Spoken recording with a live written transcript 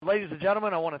Ladies and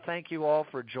gentlemen, I want to thank you all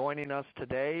for joining us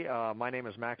today. My name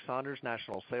is Max Saunders,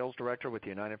 National Sales Director with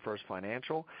United First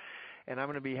Financial, and I'm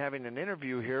going to be having an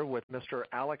interview here with Mr.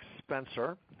 Alex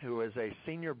Spencer, who is a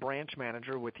Senior Branch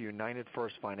Manager with United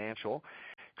First Financial,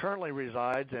 currently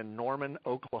resides in Norman,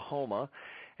 Oklahoma,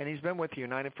 and he's been with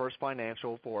United First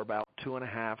Financial for about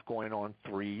 2.5, going on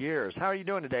 3 years. How are you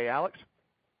doing today, Alex?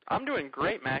 I'm doing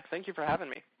great, Max. Thank you for having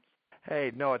me.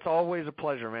 Hey, no, it's always a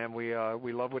pleasure, man. We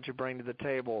love what you bring to the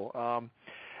table.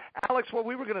 Alex, what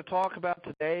we were going to talk about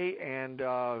today, and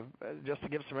just to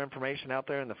give some information out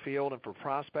there in the field and for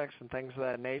prospects and things of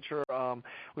that nature,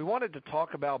 we wanted to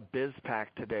talk about BizPack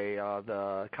today,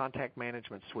 the contact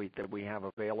management suite that we have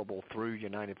available through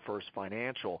United First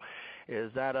Financial.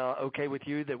 Is that okay with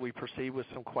you that we proceed with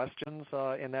some questions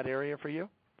in that area for you?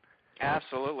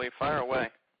 Absolutely. Fire away.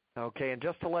 Okay, and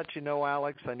just to let you know,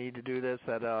 Alex, I need to do this,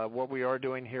 that what we are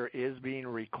doing here is being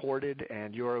recorded,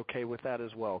 and you're okay with that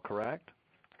as well, correct?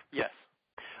 Yes.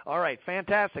 All right,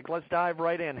 fantastic. Let's dive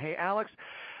right in. Hey, Alex,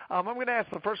 I'm going to ask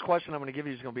the first question I'm going to give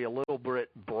you is going to be a little bit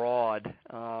broad,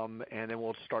 and then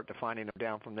we'll start defining them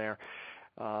down from there.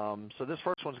 So this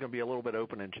first one's going to be a little bit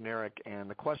open and generic, and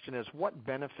the question is, what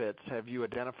benefits have you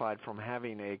identified from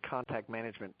having a contact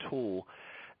management tool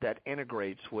that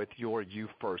integrates with your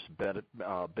UFirst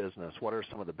business? What are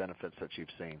some of the benefits that you've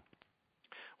seen?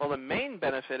 Well, the main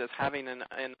benefit is having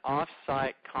an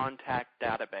off-site contact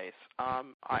database.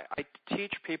 I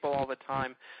teach people all the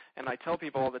time, and I tell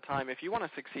people all the time, if you want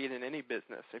to succeed in any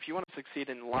business, if you want to succeed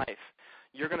in life,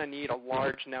 you're going to need a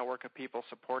large network of people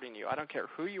supporting you. I don't care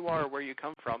who you are or where you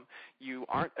come from. You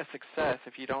aren't a success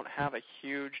if you don't have a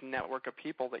huge network of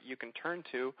people that you can turn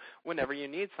to whenever you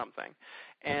need something.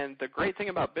 And the great thing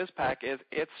about BizPack is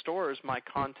it stores my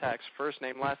contacts, first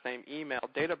name, last name, email,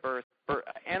 date of birth,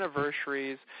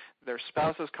 anniversaries, their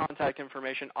spouse's contact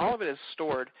information. All of it is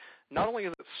stored. Not only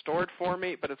is it stored for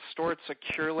me, but it's stored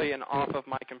securely and off of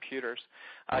my computers.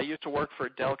 I used to work for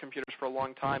Dell Computers for a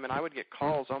long time, and I would get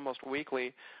calls almost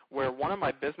weekly where one of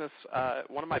my business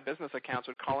accounts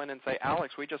would call in and say,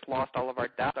 "Alex, we just lost all of our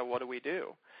data. What do we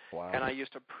do?" Wow. And I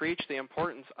used to preach the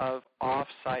importance of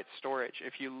off-site storage.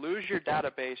 If you lose your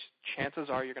database, chances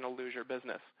are you're going to lose your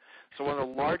business. So one of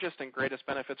the largest and greatest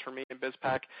benefits for me in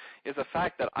BizPack is the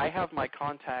fact that I have my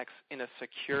contacts in a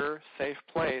secure, safe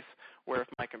place where if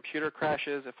my computer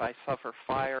crashes, if I suffer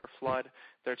fire, flood,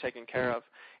 they're taken care of.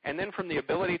 And then from the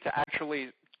ability to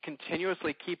actually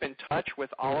continuously keep in touch with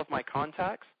all of my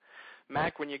contacts,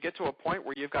 Mac, when you get to a point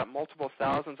where you've got multiple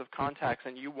thousands of contacts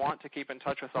and you want to keep in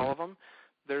touch with all of them,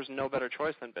 there's no better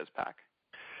choice than BizPack.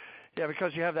 Yeah,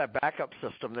 because you have that backup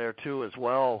system there, too, as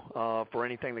well, for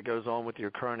anything that goes on with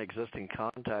your current existing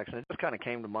contacts. And it just kind of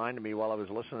came to mind to me while I was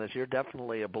listening to this. You're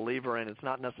definitely a believer in it's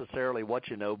not necessarily what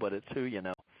you know, but it's who you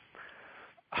know.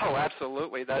 Oh,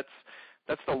 absolutely. That's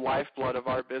the lifeblood of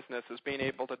our business, is being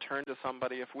able to turn to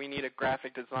somebody if we need a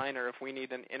graphic designer, if we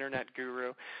need an internet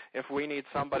guru, if we need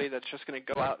somebody that's just going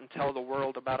to go out and tell the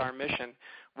world about our mission.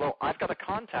 Well, I've got a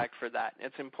contact for that.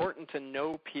 It's important to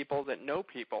know people that know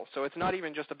people. So it's not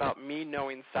even just about me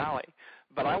knowing Sally,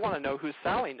 but I want to know who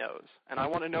Sally knows, and I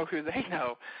want to know who they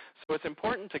know. So it's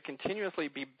important to continuously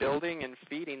be building and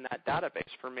feeding that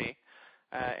database for me,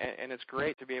 and it's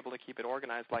great to be able to keep it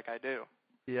organized like I do.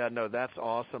 Yeah, no, that's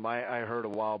awesome. I heard a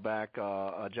while back,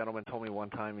 a gentleman told me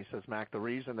one time, he says, Mac, the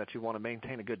reason that you want to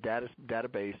maintain a good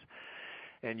database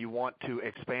and you want to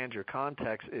expand your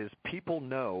contacts is people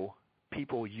know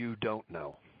people you don't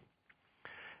know.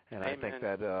 And Amen. I think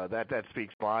that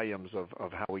speaks volumes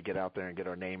of how we get out there and get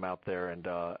our name out there and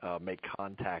make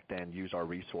contact and use our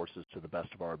resources to the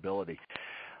best of our ability.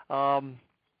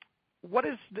 What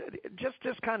is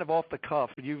just kind of off the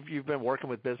cuff? You've been working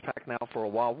with BizPack now for a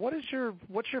while. What's your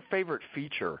favorite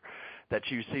feature that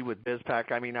you see with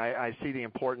BizPack? I mean, I see the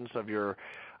importance of your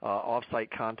off-site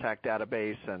contact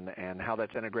database and how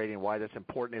that's integrating, why that's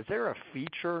important. Is there a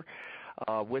feature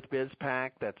with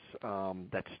BizPack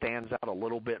that stands out a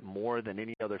little bit more than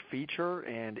any other feature,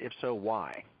 and if so,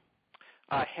 why?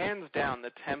 Hands down,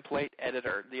 the template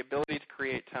editor, the ability to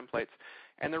create templates.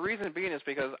 And the reason being is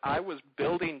because I was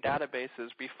building databases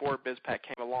before BizPack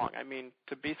came along. I mean,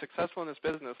 to be successful in this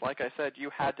business, like I said, you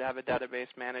had to have a database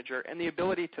manager and the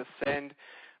ability to send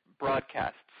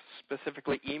broadcasts,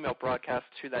 specifically email broadcasts,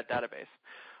 to that database.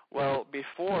 Well,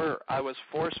 before I was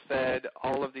force-fed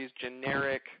all of these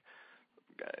generic,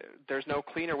 there's no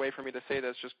cleaner way for me to say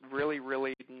this, just really,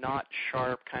 really not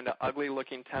sharp, kind of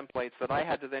ugly-looking templates that I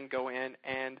had to then go in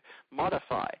and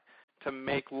modify to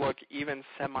make look even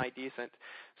semi-decent.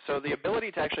 So the ability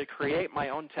to actually create my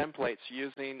own templates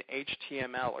using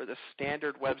HTML or the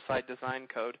standard website design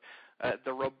code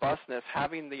the robustness,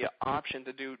 having the option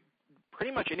to do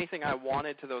pretty much anything I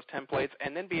wanted to those templates,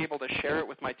 and then be able to share it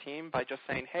with my team by just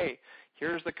saying, hey,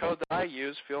 here's the code that I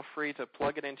use. Feel free to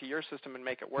plug it into your system and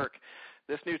make it work.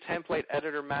 This new template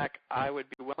editor, Mac, I would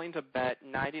be willing to bet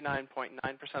 99.9%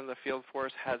 of the field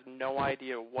force has no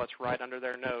idea what's right under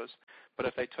their nose. But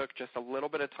if they took just a little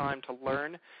bit of time to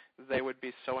learn, they would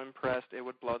be so impressed it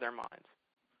would blow their minds.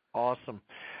 Awesome.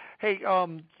 Hey,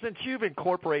 since you've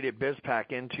incorporated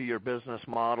BizPack into your business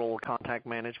model, contact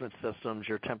management systems,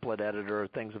 your template editor,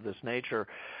 things of this nature,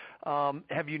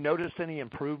 have you noticed any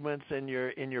improvements in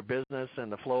your business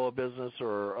and the flow of business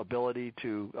or ability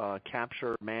to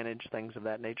capture, manage things of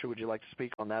that nature? Would you like to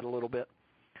speak on that a little bit?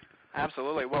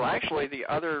 Absolutely. Well, actually,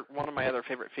 one of my other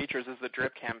favorite features is the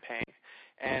drip campaign.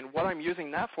 And what I'm using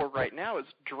that for right now is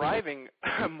driving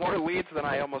more leads than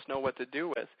I almost know what to do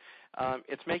with.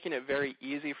 It's making it very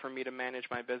easy for me to manage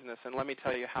my business, and let me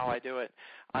tell you how I do it.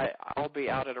 I'll be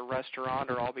out at a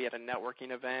restaurant, or I'll be at a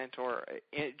networking event, or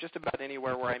just about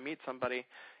anywhere where I meet somebody,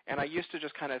 and I used to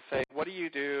just kind of say, what do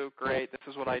you do? Great. This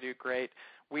is what I do. Great.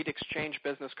 We'd exchange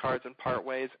business cards and part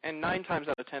ways, and 9 times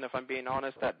out of 10, if I'm being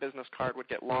honest, that business card would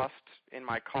get lost in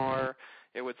my car.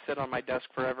 It would sit on my desk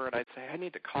forever, and I'd say, I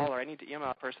need to call her. I need to email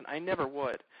that person. I never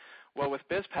would. Well, with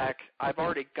BizPack, I've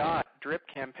already got drip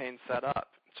campaigns set up.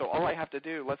 So all I have to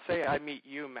do, let's say I meet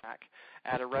you, Mac,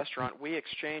 at a restaurant. We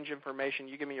exchange information.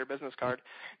 You give me your business card.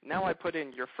 Now I put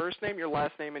in your first name, your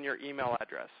last name, and your email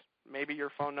address, maybe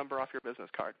your phone number off your business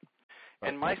card.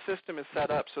 And my system is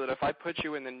set up so that if I put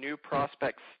you in the new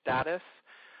prospect status,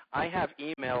 I have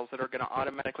emails that are going to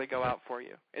automatically go out for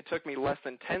you. It took me less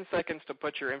than 10 seconds to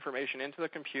put your information into the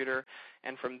computer,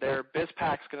 and from there,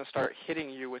 BizPack's going to start hitting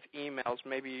you with emails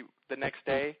maybe the next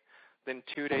day, then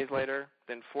 2 days later,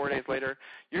 then 4 days later.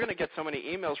 You're going to get so many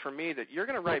emails from me that you're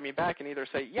going to write me back and either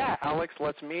say, yeah, Alex,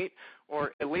 let's meet,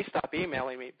 or at least stop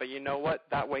emailing me. But you know what?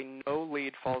 That way no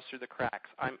lead falls through the cracks.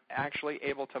 I'm actually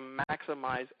able to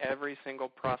maximize every single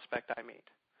prospect I meet.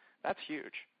 That's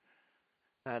huge.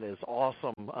 That is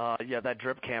awesome. Yeah, that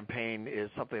drip campaign is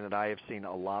something that I have seen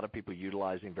a lot of people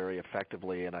utilizing very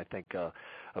effectively, and I think a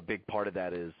big part of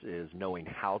that is knowing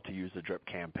how to use the drip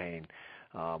campaign.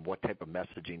 What type of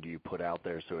messaging do you put out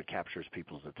there so it captures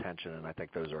people's attention? And I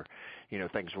think those are,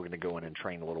 things we're going to go in and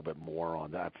train a little bit more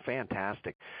on. That's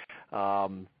fantastic.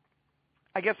 I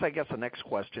guess the next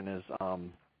question is,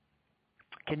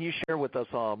 can you share with us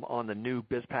on the new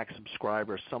BizPack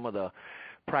subscribers some of the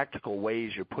practical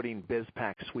ways you're putting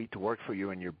BizPack Suite to work for you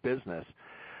in your business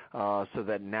so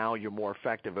that now you're more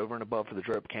effective over and above for the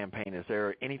drip campaign? Is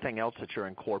there anything else that you're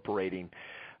incorporating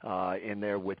in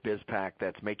there with BizPack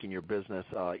that's making your business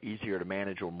easier to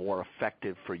manage or more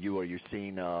effective for you? Are you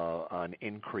seeing an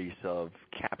increase of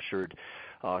captured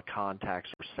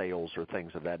contacts or sales or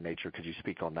things of that nature? Could you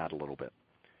speak on that a little bit?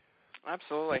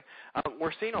 Absolutely.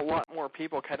 We're seeing a lot more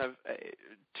people kind of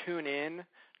tune in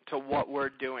to what we're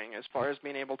doing as far as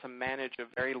being able to manage a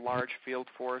very large field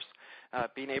force,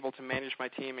 being able to manage my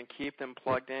team and keep them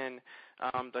plugged in,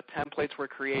 the templates we're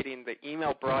creating, the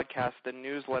email broadcasts, the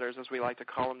newsletters, as we like to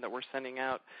call them, that we're sending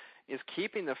out, is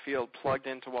keeping the field plugged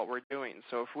into what we're doing.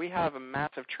 So if we have a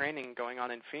massive training going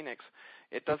on in Phoenix,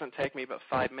 it doesn't take me but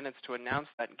 5 minutes to announce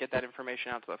that and get that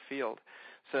information out to the field.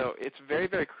 So it's very,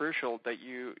 very crucial that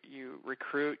you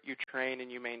recruit, you train,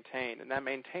 and you maintain. And that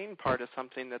maintain part is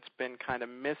something that's been kind of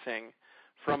missing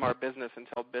from our business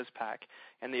until BizPack,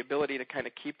 and the ability to kind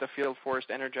of keep the field force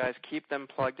energized, keep them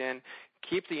plugged in,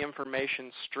 keep the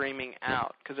information streaming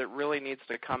out, because it really needs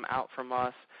to come out from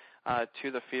us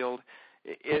to the field.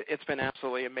 It's been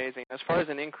absolutely amazing. As far as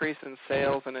an increase in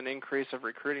sales and an increase of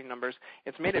recruiting numbers,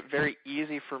 it's made it very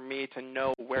easy for me to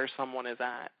know where someone is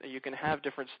at. You can have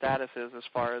different statuses as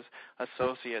far as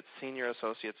associates, senior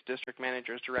associates, district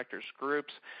managers, directors,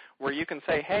 groups, where you can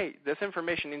say, hey, this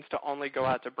information needs to only go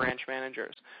out to branch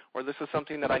managers, or this is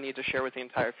something that I need to share with the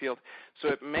entire field. So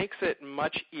it makes it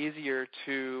much easier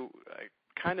to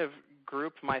kind of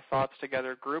group my thoughts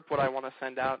together, group what I want to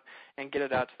send out, and get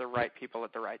it out to the right people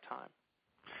at the right time.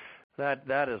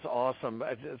 That is awesome.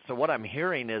 So what I'm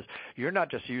hearing is you're not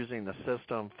just using the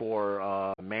system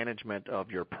for management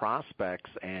of your prospects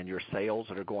and your sales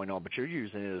that are going on, but you're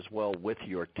using it as well with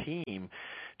your team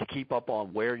to keep up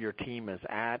on where your team is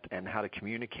at and how to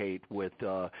communicate with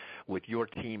your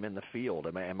team in the field.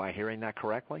 Am I hearing that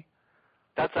correctly?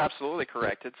 That's absolutely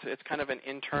correct. It's kind of an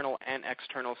internal and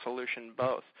external solution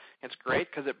both. It's great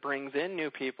because it brings in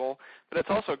new people, but it's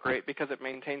also great because it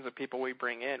maintains the people we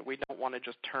bring in. We don't want to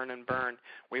just turn and burn.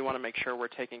 We want to make sure we're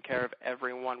taking care of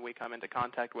everyone we come into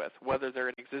contact with, whether they're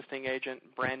an existing agent,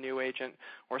 brand new agent,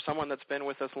 or someone that's been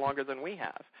with us longer than we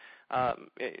have.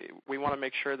 we want to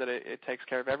make sure that it takes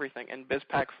care of everything, and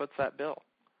BizPack foots that bill.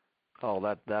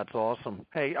 Oh, that's awesome.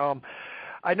 Hey,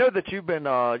 I know that you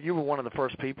were one of the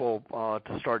first people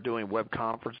to start doing web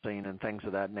conferencing and things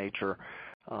of that nature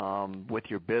with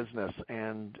your business,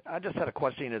 and I just had a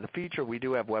question. In the future, we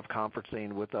do have web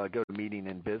conferencing with GoToMeeting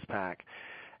and BizPack,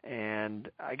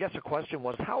 and I guess the question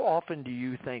was, how often do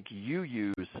you think you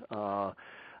use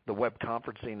the web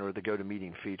conferencing or the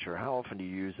GoToMeeting feature? How often do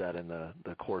you use that in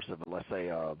the course of, let's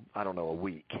say, I don't know, a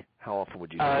week? How often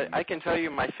would you use it? I can tell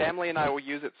you my family and I will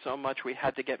use it so much we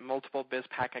had to get multiple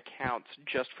BizPack accounts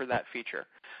just for that feature.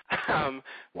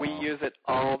 We use it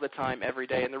all the time, every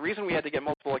day. And the reason we had to get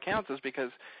multiple accounts is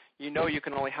because you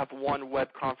can only have one web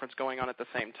conference going on at the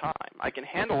same time. I can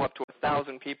handle up to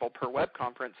 1,000 people per web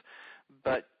conference,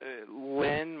 but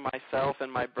Lynn, myself,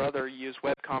 and my brother use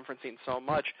web conferencing so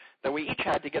much that we each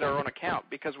had to get our own account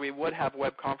because we would have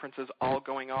web conferences all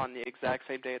going on the exact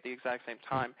same day at the exact same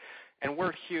time. And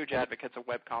we're huge advocates of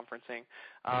web conferencing.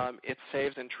 It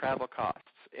saves in travel costs.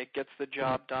 It gets the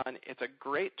job done. It's a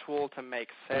great tool to make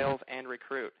sales and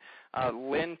recruit.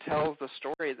 Lynn tells the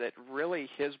story that really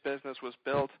his business was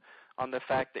built on the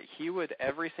fact that he would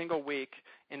every single week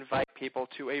invite people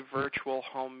to a virtual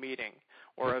home meeting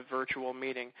or a virtual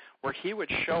meeting where he would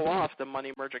show off the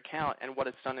Money Merge account and what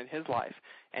it's done in his life.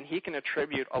 And he can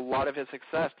attribute a lot of his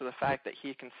success to the fact that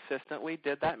he consistently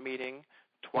did that meeting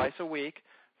twice a week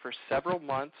for several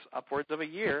months, upwards of a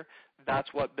year. That's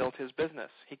what built his business.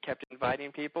 He kept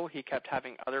inviting people. He kept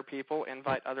having other people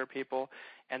invite other people.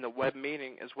 And the web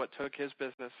meeting is what took his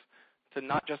business to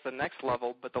not just the next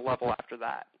level, but the level after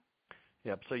that.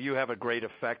 Yep. So you have a great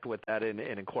effect with that in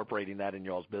incorporating that in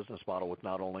y'all's business model with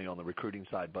not only on the recruiting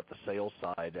side but the sales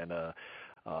side, and a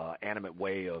animate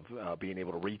way of being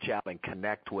able to reach out and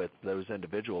connect with those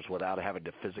individuals without having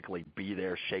to physically be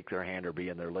there, shake their hand, or be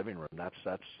in their living room. That's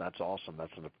awesome.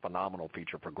 That's a phenomenal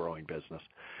feature for growing business.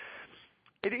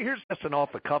 Here's just an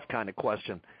off-the-cuff kind of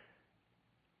question.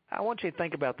 I want you to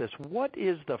think about this. What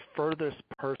is the furthest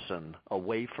person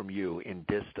away from you in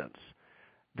distance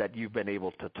that you've been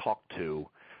able to talk to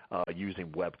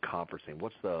using web conferencing?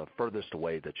 What's the furthest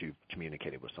away that you've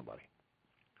communicated with somebody?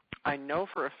 I know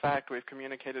for a fact we've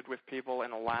communicated with people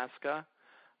in Alaska.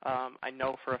 I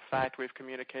know for a fact we've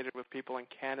communicated with people in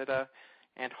Canada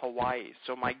and Hawaii.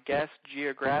 So my guess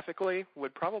geographically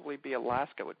would probably be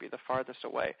Alaska would be the farthest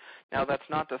away. Now, that's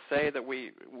not to say that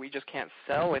we just can't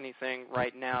sell anything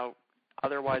right now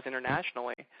otherwise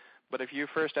internationally. But if you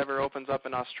first ever opens up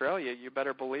in Australia, you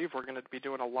better believe we're going to be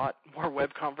doing a lot more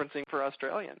web conferencing for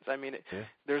Australians. I mean,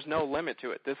 there's no limit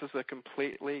to it. This is a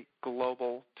completely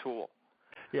global tool.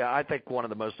 Yeah, I think one of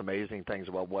the most amazing things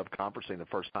about web conferencing the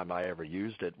first time I ever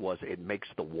used it was it makes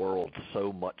the world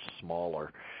so much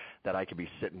smaller that I could be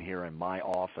sitting here in my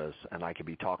office and I could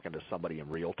be talking to somebody in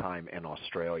real time in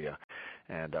Australia.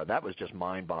 And that was just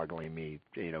mind-boggling me,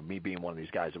 me being one of these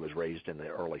guys that was raised in the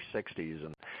early 60s.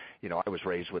 And, I was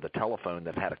raised with a telephone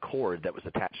that had a cord that was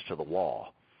attached to the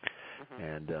wall.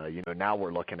 And, now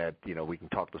we're looking at, we can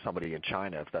talk to somebody in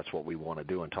China if that's what we want to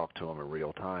do and talk to them in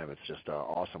real time. It's just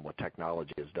awesome what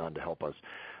technology has done to help us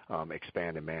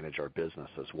expand and manage our business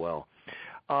as well.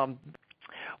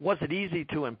 Was it easy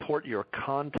to import your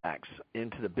contacts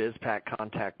into the BizPack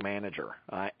Contact Manager?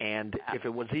 And if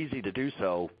it was easy to do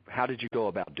so, how did you go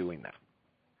about doing that?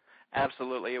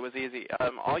 Absolutely, it was easy.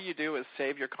 All you do is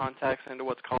save your contacts into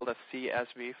what's called a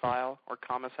CSV file, or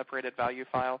comma separated value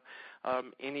file.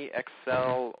 Any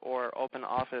Excel or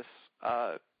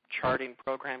OpenOffice charting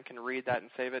program can read that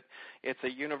and save it. It's a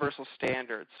universal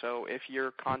standard. So if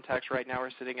your contacts right now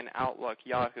are sitting in Outlook,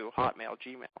 Yahoo, Hotmail,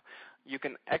 Gmail, you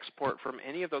can export from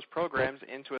any of those programs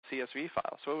into a CSV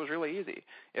file. So it was really easy.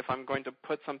 If I'm going to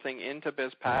put something into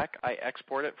BizPack, I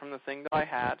export it from the thing that I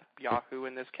had, Yahoo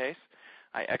in this case.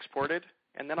 I exported,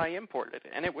 and then I imported.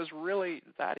 And it was really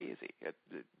that easy.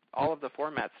 All of the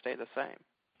formats stay the same.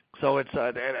 So it's,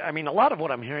 a lot of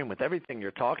what I'm hearing with everything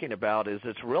you're talking about is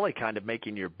it's really kind of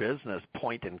making your business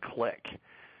point and click.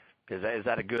 Is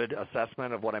that a good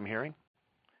assessment of what I'm hearing?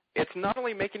 It's not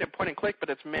only making it point and click, but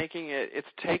it's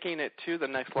taking it to the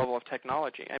next level of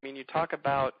technology. I mean, you talk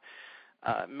about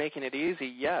making it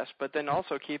easy, yes, but then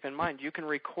also keep in mind you can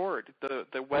record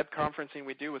the web conferencing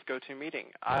we do with GoToMeeting.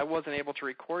 I wasn't able to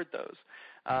record those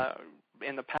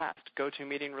in the past.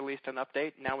 GoToMeeting released an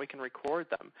update. Now we can record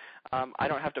them. I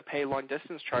don't have to pay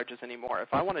long-distance charges anymore. If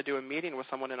I want to do a meeting with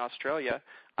someone in Australia,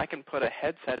 I can put a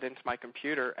headset into my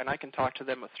computer, and I can talk to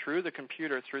them through the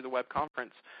computer, through the web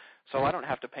conference, so I don't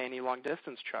have to pay any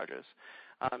long-distance charges.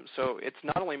 So it's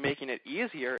not only making it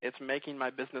easier, it's making my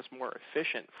business more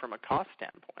efficient from a cost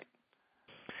standpoint.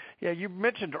 Yeah, you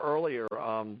mentioned earlier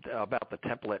about the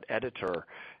template editor,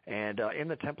 and in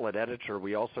the template editor,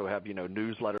 we also have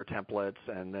newsletter templates,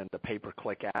 and then the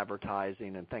pay-per-click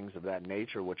advertising and things of that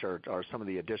nature, which are some of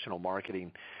the additional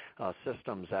marketing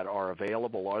systems that are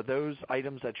available. Are those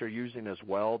items that you're using as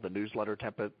well, the newsletter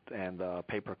template and the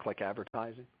pay-per-click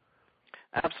advertising?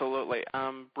 Absolutely.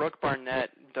 Brooke Barnett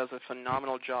does a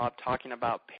phenomenal job talking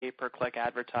about pay-per-click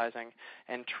advertising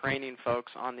and training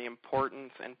folks on the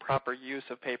importance and proper use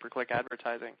of pay-per-click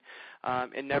advertising.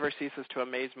 It never ceases to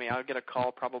amaze me. I'll get a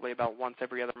call probably about once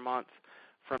every other month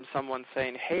from someone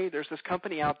saying, hey, there's this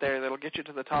company out there that'll get you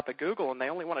to the top of Google, and they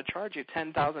only want to charge you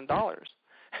 $10,000.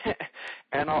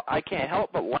 And I can't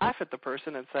help but laugh at the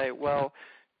person and say, well,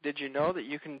 did you know that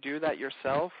you can do that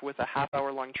yourself with a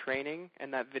half-hour-long training,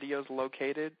 and that video is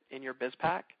located in your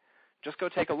BizPack? Just go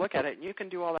take a look at it, and you can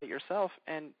do all that yourself.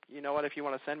 And you know what? If you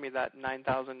want to send me that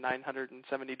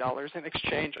 $9,970 in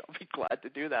exchange, I'll be glad to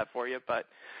do that for you. But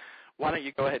why don't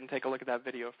you go ahead and take a look at that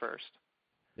video first?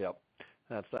 Yep.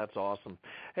 That's awesome.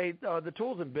 Hey, the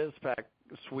tools in BizPack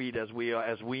suite, as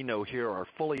we know here, are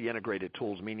fully integrated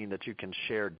tools, meaning that you can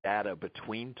share data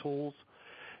between tools.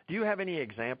 Do you have any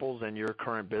examples in your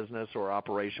current business or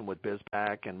operation with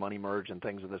BizPack and MoneyMerge and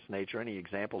things of this nature, any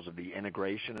examples of the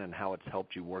integration and how it's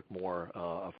helped you work more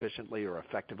efficiently or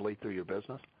effectively through your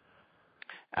business?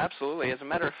 Absolutely. As a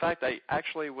matter of fact, I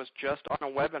actually was just on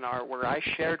a webinar where I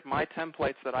shared my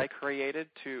templates that I created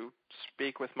to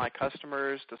speak with my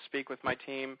customers, to speak with my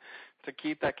team, to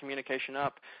keep that communication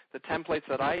up. The templates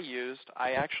that I used,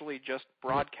 I actually just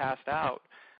broadcast out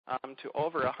to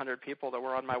over 100 people that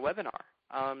were on my webinar.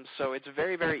 So it's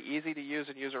very, very easy to use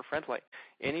and user-friendly.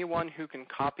 Anyone who can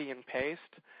copy and paste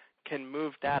can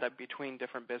move data between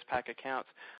different BizPack accounts.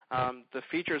 The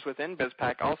features within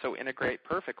BizPack also integrate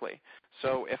perfectly.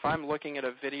 So if I'm looking at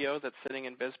a video that's sitting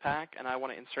in BizPack and I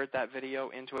want to insert that video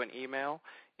into an email,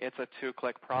 it's a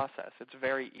two-click process. It's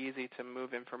very easy to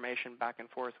move information back and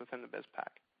forth within the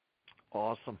BizPack.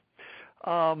 Awesome.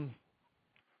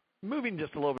 Moving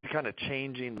just a little bit, kind of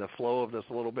changing the flow of this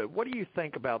a little bit, what do you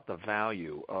think about the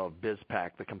value of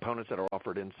BizPack, the components that are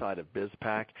offered inside of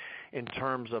BizPack, in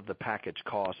terms of the package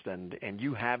cost and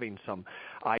you having some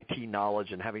IT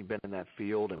knowledge and having been in that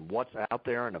field and what's out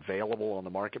there and available on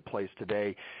the marketplace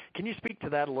today? Can you speak to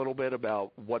that a little bit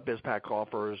about what BizPack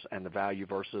offers and the value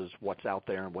versus what's out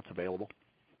there and what's available?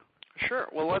 Sure.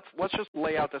 Well, let's just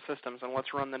lay out the systems and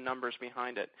let's run the numbers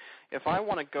behind it. If I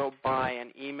want to go buy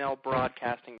an email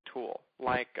broadcasting tool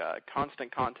like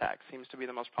Constant Contact, seems to be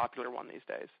the most popular one these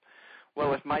days.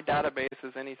 Well, if my database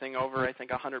is anything over, I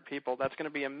think, 100 people, that's going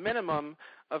to be a minimum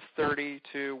of 30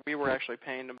 to, we were actually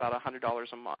paying about $100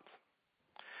 a month.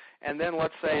 And then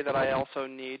let's say that I also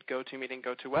need GoToMeeting,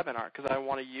 GoToWebinar, because I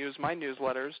want to use my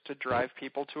newsletters to drive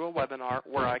people to a webinar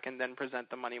where I can then present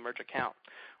the MoneyMerge account.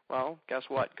 Well, guess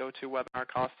what? GoToWebinar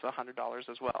costs $100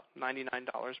 as well, $99,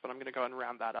 but I'm going to go and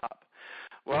round that up.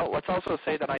 Well, let's also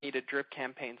say that I need a drip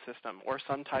campaign system or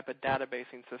some type of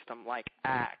databasing system like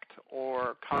ACT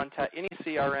or Contact, any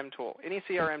CRM tool. Any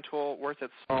CRM tool worth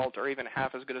its salt or even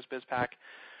half as good as BizPack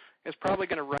is probably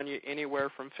going to run you anywhere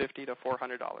from $50 to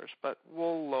 $400, but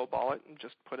we'll lowball it and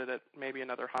just put it at maybe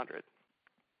another $100.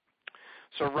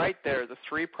 So right there, the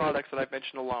three products that I've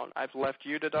mentioned alone, I've left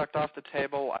UDeduct off the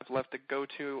table. I've left the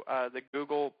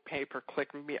Google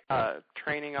pay-per-click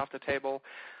training off the table.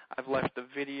 I've left the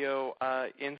video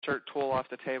insert tool off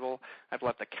the table. I've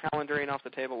left the calendaring off the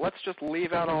table. Let's just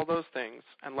leave out all those things,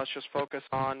 and let's just focus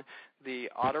on the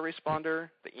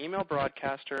autoresponder, the email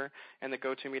broadcaster, and the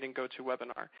GoToMeeting,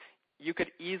 GoToWebinar. You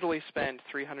could easily spend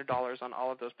 $300 on all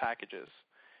of those packages.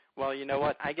 Well, you know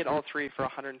what? I get all three for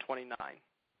 $129.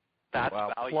 That's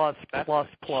wow. value. Plus,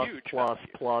 huge plus.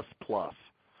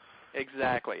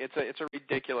 Exactly. It's a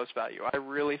ridiculous value. I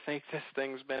really think this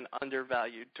thing's been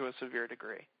undervalued to a severe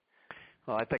degree.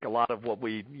 Well, I think a lot of what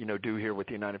we do here with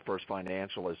United First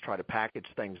Financial is try to package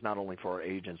things not only for our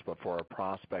agents but for our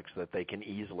prospects so that they can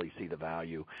easily see the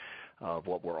value of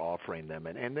what we're offering them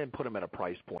and then put them at a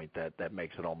price point that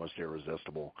makes it almost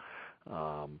irresistible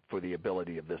for the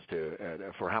ability of this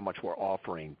for how much we're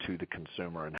offering to the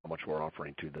consumer and how much we're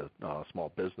offering to the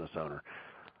small business owner.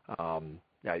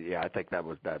 I think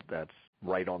that's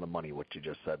right on the money what you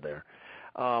just said there.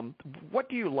 What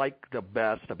do you like the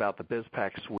best about the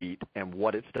BizPack suite and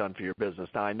what it's done for your business?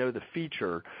 Now, I know the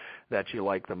feature that you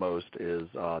like the most is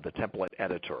the template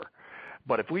editor.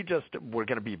 But if we're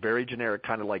going to be very generic,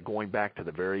 kind of like going back to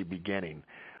the very beginning,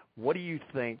 what do you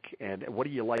think and what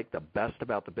do you like the best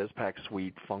about the BizPack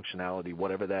suite functionality,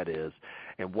 whatever that is,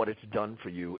 and what it's done for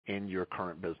you in your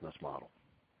current business model?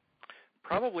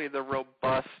 probably the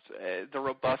robustness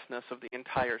of the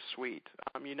entire suite.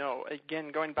 Again,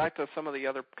 going back to some of the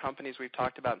other companies we've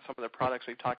talked about and some of the products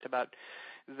we've talked about,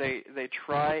 they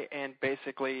try and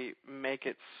basically make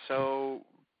it so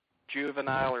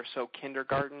juvenile or so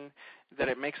kindergarten that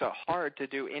it makes it hard to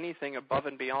do anything above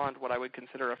and beyond what I would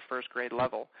consider a first grade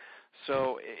level.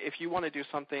 So if you want to do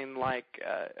something like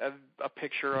a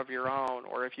picture of your own,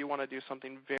 or if you want to do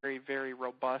something very, very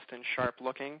robust and sharp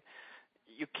looking,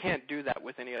 you can't do that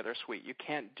with any other suite. You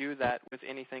can't do that with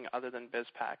anything other than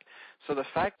BizPack. So the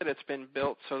fact that it's been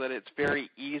built so that it's very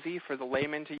easy for the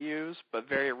layman to use, but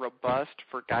very robust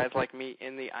for guys like me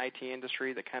in the IT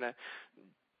industry that kind of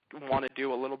want to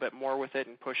do a little bit more with it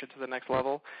and push it to the next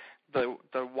level, the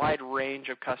wide range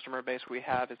of customer base we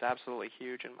have is absolutely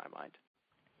huge in my mind.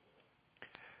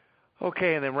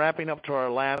 Okay, and then wrapping up to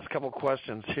our last couple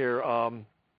questions here.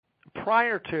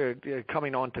 Prior to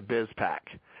coming on to BizPack,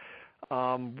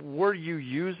 were you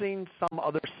using some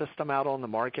other system out on the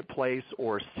marketplace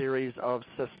or a series of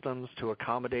systems to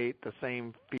accommodate the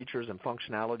same features and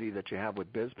functionality that you have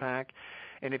with BizPack?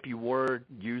 And if you were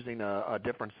using a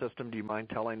different system, do you mind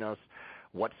telling us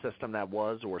what system that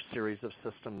was or series of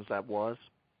systems that was?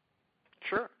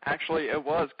 Sure. Actually, it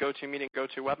was GoToMeeting,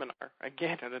 GoToWebinar.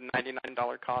 Again, at a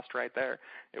 $99 cost right there.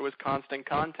 It was Constant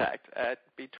Contact at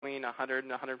between $100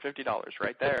 and $150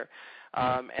 right there.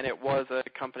 And it was a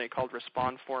company called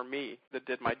Respond4Me that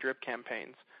did my drip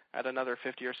campaigns at another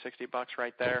 $50 or $60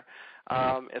 right there.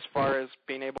 As far as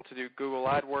being able to do Google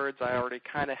AdWords, I already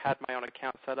kind of had my own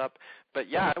account set up. But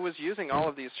yeah, I was using all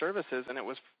of these services, and it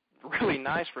was really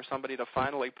nice for somebody to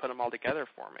finally put them all together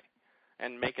for me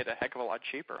and make it a heck of a lot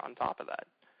cheaper on top of that.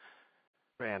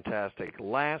 Fantastic.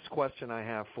 Last question I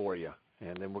have for you,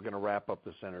 and then we're going to wrap up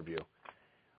this interview.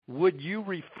 Would you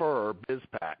refer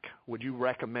BizPack? Would you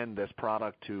recommend this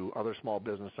product to other small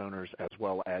business owners as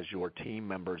well as your team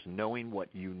members, knowing what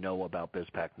you know about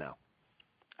BizPack now?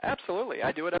 Absolutely.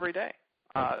 I do it every day.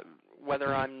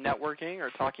 Whether I'm networking or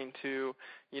talking to,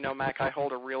 Mac, I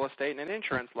hold a real estate and an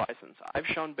insurance license. I've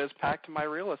shown BizPack to my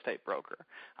real estate broker.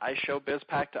 I show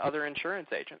BizPack to other insurance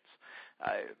agents.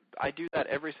 I do that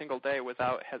every single day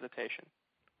without hesitation.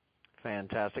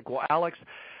 Fantastic. Well, Alex,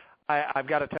 I've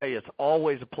got to tell you, it's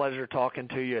always a pleasure talking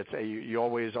to you. You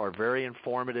always are very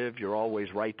informative. You're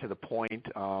always right to the point.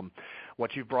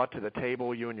 What you've brought to the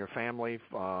table, you and your family,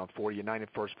 for United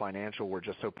First Financial, we're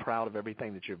just so proud of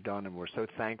everything that you've done, and we're so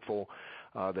thankful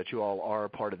that you all are a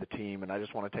part of the team. And I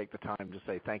just want to take the time to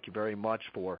say thank you very much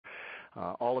for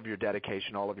all of your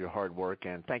dedication, all of your hard work,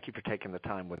 and thank you for taking the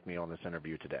time with me on this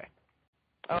interview today.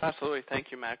 Oh, absolutely.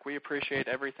 Thank you, Mac. We appreciate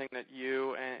everything that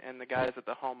you and the guys at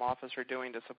the home office are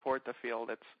doing to support the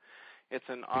field. It's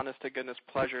an honest-to-goodness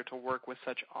pleasure to work with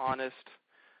such honest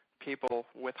people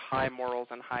with high morals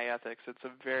and high ethics. It's a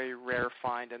very rare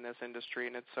find in this industry,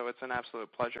 and it's an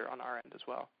absolute pleasure on our end as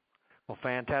well. Well,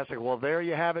 fantastic. Well, there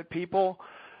you have it, people.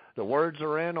 The words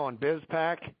are in on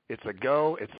BizPack. It's a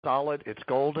go. It's solid. It's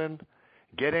golden.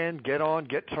 Get in, get on,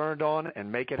 get turned on,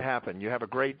 and make it happen. You have a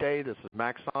great day. This is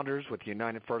Mac Saunders with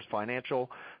United First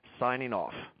Financial signing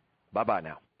off. Bye-bye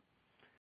now.